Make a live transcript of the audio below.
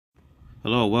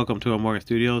Hello, welcome to our Morgan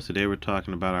Studios. Today we're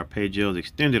talking about arpeggios,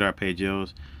 extended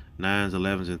arpeggios, 9s,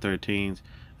 11s, and 13s.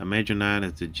 A major 9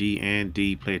 is the G and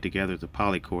D played together as a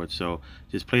polychord, so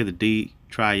just play the D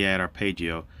triad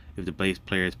arpeggio if the bass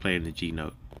player is playing the G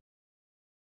note.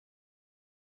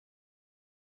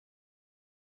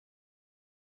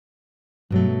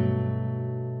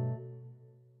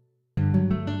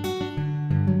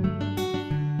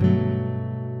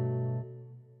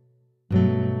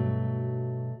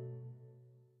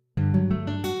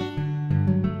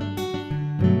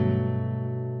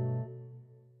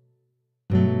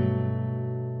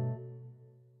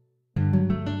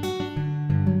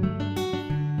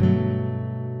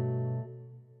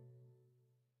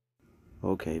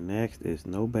 Okay, next is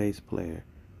no bass player.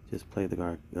 Just play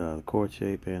the chord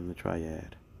shape and the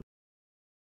triad.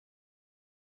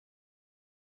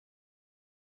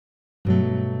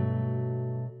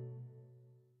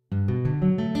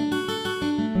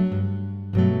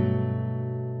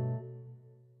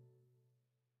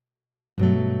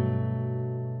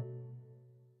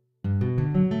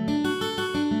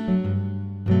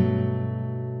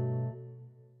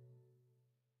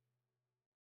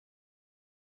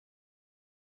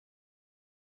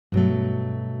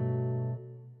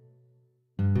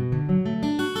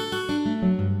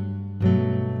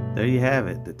 There you have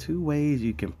it, the two ways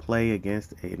you can play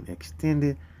against an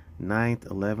extended 9th,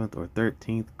 11th, or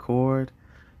 13th chord.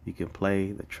 You can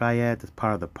play the triad as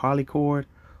part of the polychord,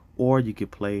 or you can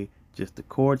play just the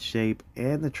chord shape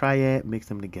and the triad, mix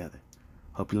them together.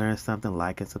 Hope you learned something.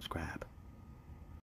 Like and subscribe.